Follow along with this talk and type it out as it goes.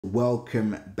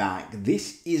welcome back.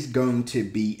 This is going to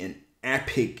be an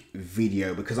epic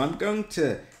video because I'm going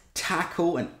to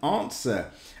tackle and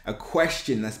answer a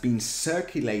question that's been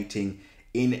circulating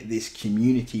in this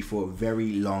community for a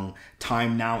very long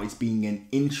time now. It's been an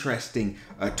interesting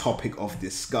topic of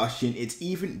discussion. It's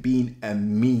even been a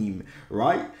meme,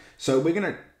 right? So we're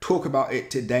going to talk about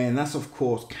it today, and that's of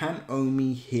course, can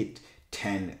Omi hit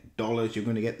 $10? You're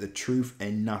going to get the truth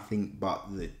and nothing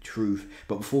but the truth.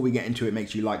 But before we get into it, make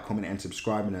sure you like, comment, and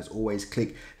subscribe. And as always,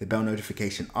 click the bell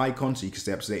notification icon so you can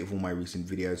stay up to date with all my recent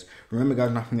videos. Remember, guys,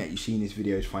 nothing that you see in this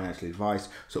video is financial advice.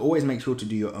 So always make sure to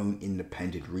do your own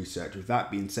independent research. With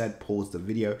that being said, pause the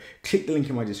video, click the link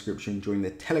in my description, join the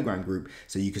Telegram group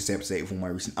so you can stay up to date with all my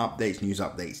recent updates, news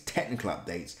updates, technical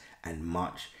updates, and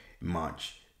much,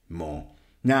 much more.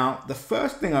 Now, the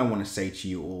first thing I want to say to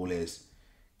you all is,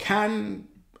 can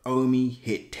Omi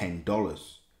hit $10?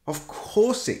 Of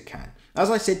course it can. As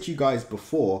I said to you guys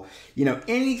before, you know,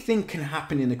 anything can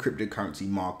happen in the cryptocurrency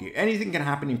market. Anything can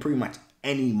happen in pretty much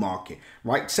any market,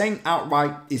 right? Saying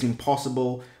outright is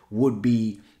impossible would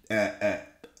be a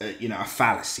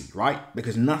fallacy, right?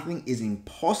 Because nothing is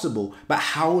impossible, but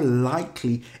how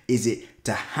likely is it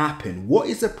to happen? What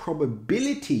is the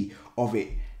probability of it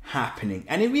happening?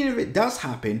 And even if it does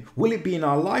happen, will it be in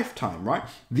our lifetime, right?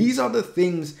 These are the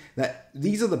things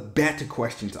these are the better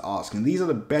questions to ask, and these are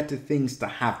the better things to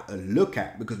have a look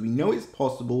at, because we know it's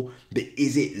possible, but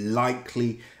is it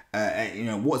likely?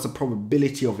 What's the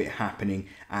probability of it happening,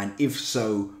 and if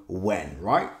so, when,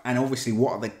 right? And obviously,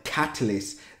 what are the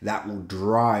catalysts that will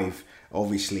drive,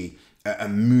 obviously, a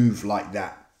move like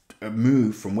that, a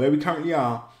move from where we currently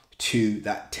are to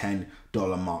that $10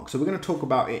 mark. So we're going to talk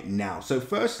about it now. So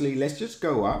firstly, let's just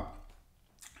go up.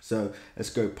 So let's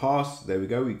go past, there we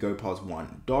go. We go past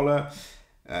 $1,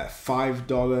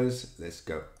 $5. Let's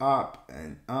go up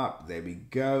and up. There we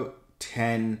go.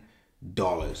 $10,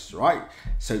 right?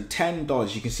 So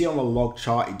 $10, you can see on the log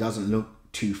chart, it doesn't look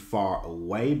too far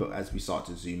away, but as we start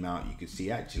to zoom out, you can see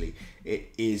actually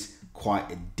it is quite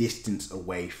a distance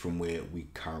away from where we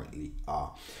currently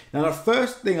are. Now, the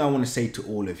first thing I want to say to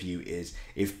all of you is,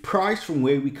 if price from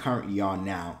where we currently are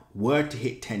now were to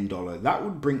hit $10, that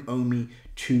would bring Omi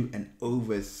to an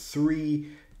over $3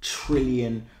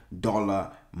 trillion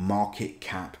market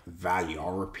cap value.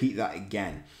 I'll repeat that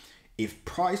again. If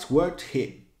price were to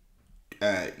hit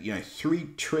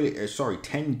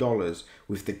 $10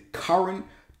 with the current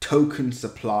token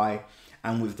supply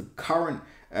and with the current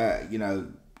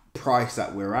price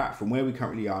that we're at from where we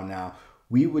currently are now,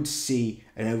 we would see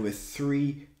an over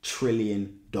 $3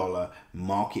 trillion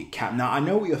market cap. Now, I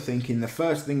know what you're thinking. The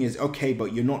first thing is, okay,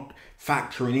 but you're not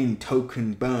factoring in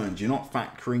token burns. You're not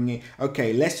factoring in,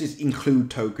 okay, let's just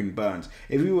include token burns.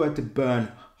 If we were to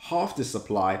burn half the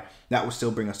supply, that would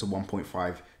still bring us to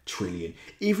 1.5 trillion.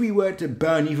 If we were to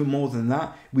burn even more than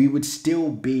that, we would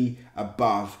still be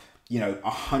above,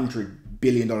 $100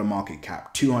 billion market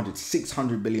cap, 200,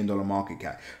 $600 billion market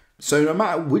cap. So no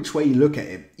matter which way you look at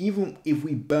it, even if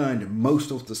we burned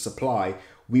most of the supply,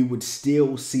 we would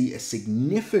still see a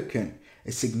significant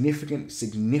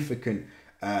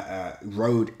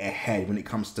road ahead when it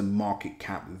comes to market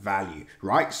cap value,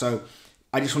 right? So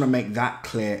I just want to make that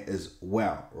clear as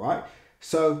well, right?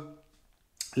 So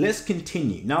let's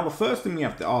continue. Now, the first thing we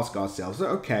have to ask ourselves,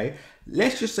 okay,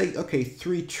 let's just say, okay,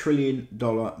 $3 trillion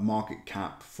market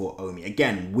cap for Omi.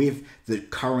 Again, with the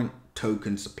current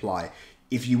token supply.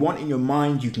 If you want in your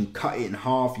mind, you can cut it in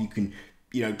half. You can,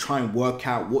 try and work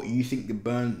out what you think the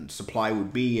burn supply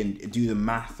would be and do the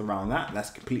math around that. That's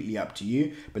completely up to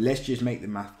you. But let's just make the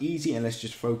math easy and let's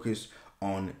just focus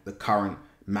on the current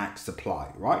max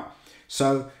supply, right?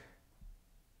 So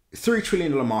 $3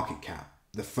 trillion market cap.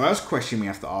 The first question we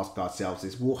have to ask ourselves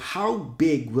is, well, how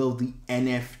big will the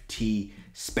NFT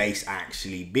space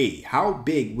actually be? How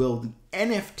big will the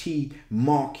NFT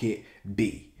market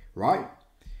be, right?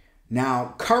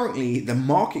 Now, currently, the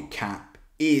market cap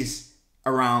is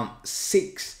around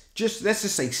let's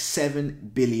just say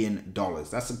 $7 billion.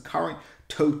 That's the current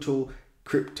total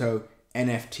crypto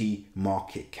NFT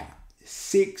market cap.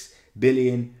 $7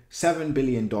 billion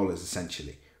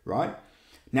essentially, right?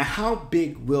 Now, how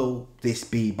big will this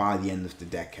be by the end of the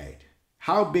decade?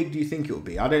 How big do you think it will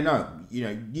be? I don't know.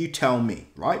 You tell me,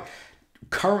 right?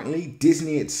 Currently,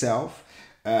 Disney itself,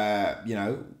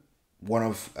 one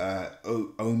of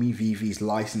Omi Veve's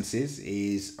licenses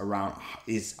is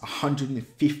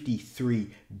 $153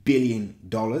 billion.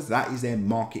 That is their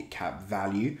market cap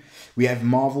value. We have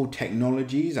Marvel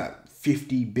Technologies at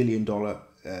 $50 billion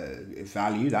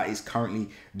value. That is currently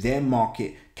their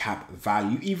market cap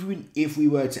value. Even if we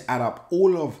were to add up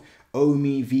all of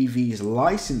Omi Veve's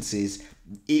licenses,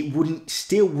 it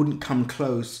still wouldn't come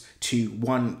close to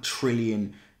 $1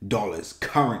 trillion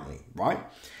currently, right?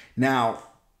 Now,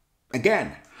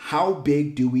 again, how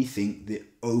big do we think the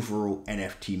overall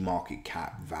NFT market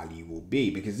cap value will be?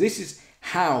 Because this is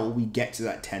how we get to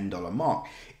that $10 mark.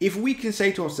 If we can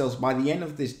say to ourselves, by the end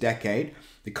of this decade,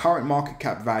 the current market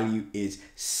cap value is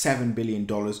 $7 billion,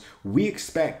 we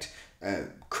expect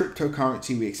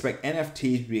cryptocurrency, we expect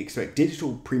NFTs, we expect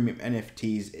digital premium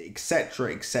NFTs,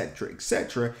 etc., etc.,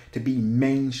 etc., to be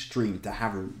mainstream, to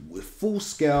have a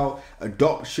full-scale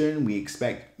adoption. We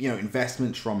expect,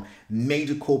 investments from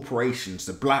major corporations,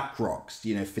 the BlackRocks,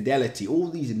 Fidelity, all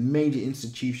these major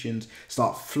institutions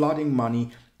start flooding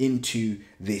money into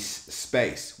this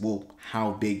space. Well,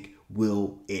 how big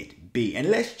will it be? And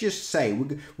let's just say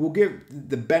we'll give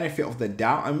the benefit of the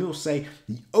doubt, and we'll say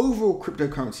the overall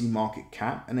cryptocurrency market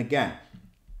cap, and again,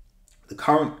 the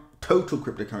current total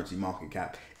cryptocurrency market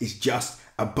cap is just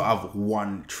above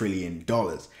 $1 trillion.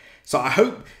 So I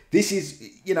hope this is,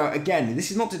 again,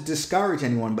 this is not to discourage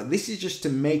anyone, but this is just to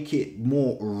make it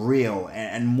more real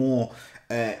and more,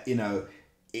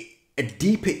 a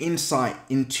deeper insight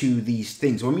into these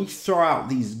things. When we throw out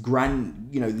these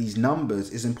these numbers,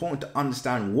 it's important to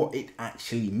understand what it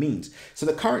actually means. So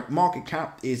the current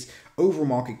overall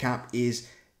market cap is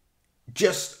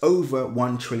just over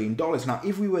 $1 trillion. Now,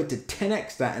 if we were to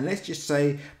 10x that, and let's just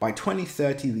say by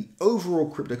 2030, the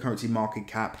overall cryptocurrency market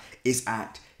cap is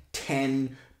at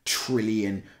 $10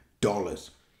 trillion.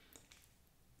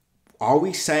 Are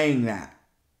we saying that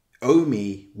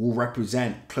Omi will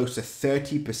represent close to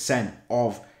 30%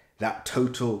 of that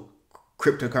total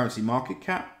cryptocurrency market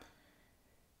cap?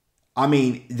 I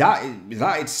mean, that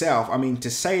itself, to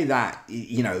say that,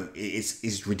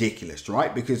 is ridiculous,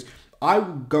 right? Because I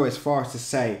would go as far as to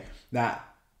say that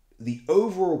the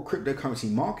overall cryptocurrency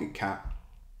market cap,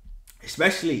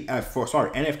 especially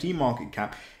NFT market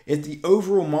cap, if the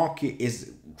overall market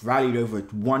is valued over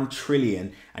 1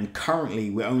 trillion, and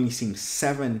currently we're only seeing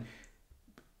 $7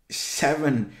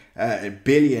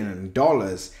 billion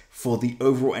for the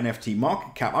overall NFT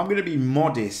market cap, I'm going to be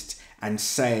modest and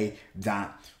say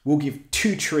that we'll give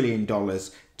 $2 trillion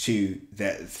to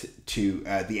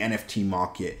the NFT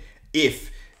market if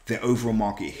the overall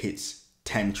market hits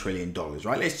 $10 trillion,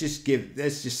 right? Let's just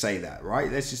say that, right?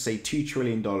 Let's just say $2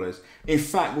 trillion. In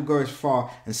fact, we'll go as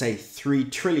far and say $3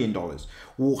 trillion.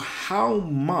 Well, how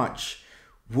much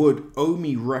would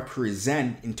Omi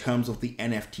represent in terms of the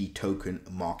NFT token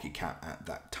market cap at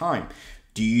that time?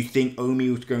 Do you think Omi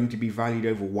was going to be valued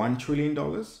over $1 trillion?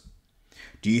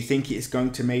 Do you think it's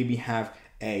going to maybe have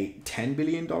a $10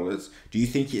 billion? Do you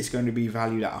think it's going to be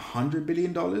valued at $100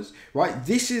 billion? Right?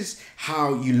 This is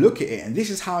how you look at it, and this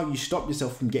is how you stop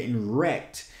yourself from getting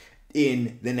wrecked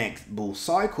in the next bull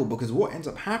cycle. Because what ends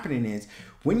up happening is,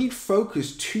 when you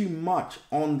focus too much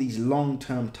on these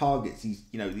long-term targets, these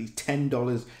 $10,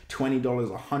 $20,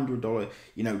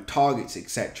 $100, targets,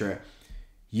 etc.,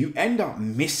 you end up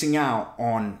missing out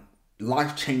on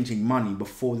life-changing money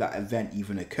before that event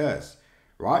even occurs,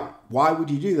 right? Why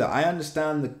would you do that? I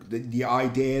understand the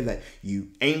idea that you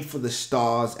aim for the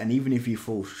stars, and even if you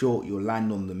fall short, you'll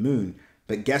land on the moon.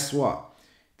 But guess what?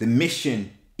 The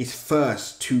mission is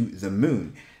first to the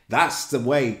moon. That's the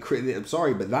way, I'm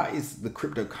sorry, but that is the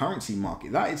cryptocurrency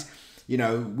market. That is,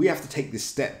 we have to take this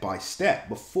step by step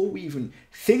before we even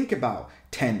think about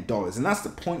 $10. And that's the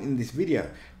point in this video.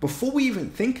 Before we even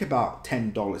think about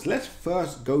 $10, let's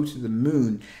first go to the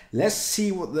moon. Let's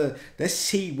see what the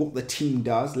team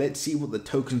does. Let's see what the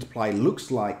token supply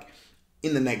looks like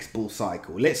in the next bull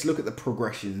cycle. Let's look at the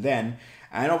progression then.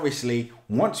 And obviously,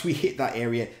 once we hit that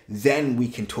area, then we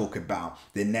can talk about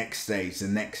the next stage, the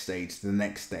next stage, the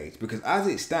next stage. Because as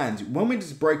it stands, when we're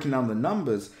just breaking down the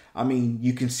numbers,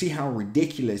 you can see how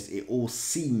ridiculous it all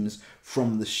seems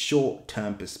from the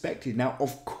short-term perspective. Now,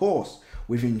 of course,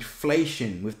 with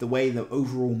inflation, with the way the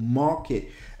overall market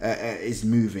is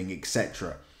moving,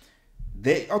 etc.,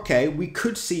 we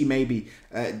could see maybe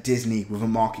Disney with a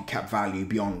market cap value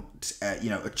beyond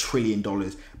 $1 trillion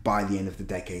by the end of the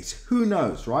decade. Who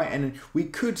knows, right? And we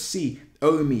could see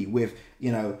Omi with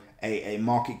a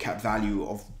market cap value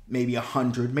of maybe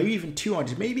 100, maybe even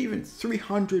 200, maybe even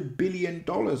 $300 billion.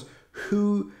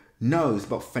 Who knows?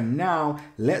 But for now,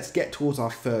 let's get towards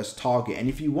our first target. And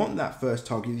if you want that first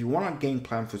target, if you want our game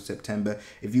plan for September,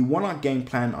 if you want our game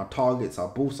plan, our targets, our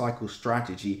bull cycle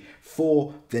strategy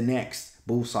for the next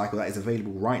bull cycle that is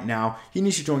available right now, you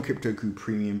need to join Crypto Crew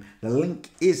Premium. The link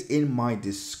is in my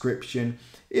description.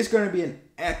 It's going to be an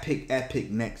epic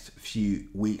next few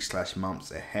weeks /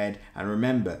 months ahead. And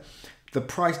remember, the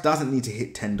price doesn't need to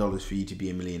hit $10 for you to be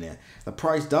a millionaire. The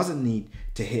price doesn't need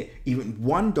to hit even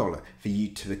 $1 for you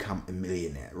to become a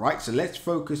millionaire, right? So let's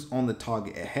focus on the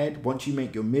target ahead. Once you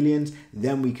make your millions,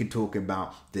 then we can talk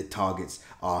about the targets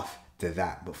after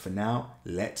that. But for now,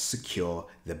 let's secure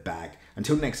the bag.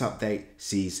 Until next update,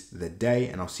 seize the day,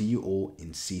 and I'll see you all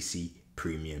in CC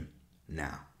Premium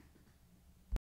now.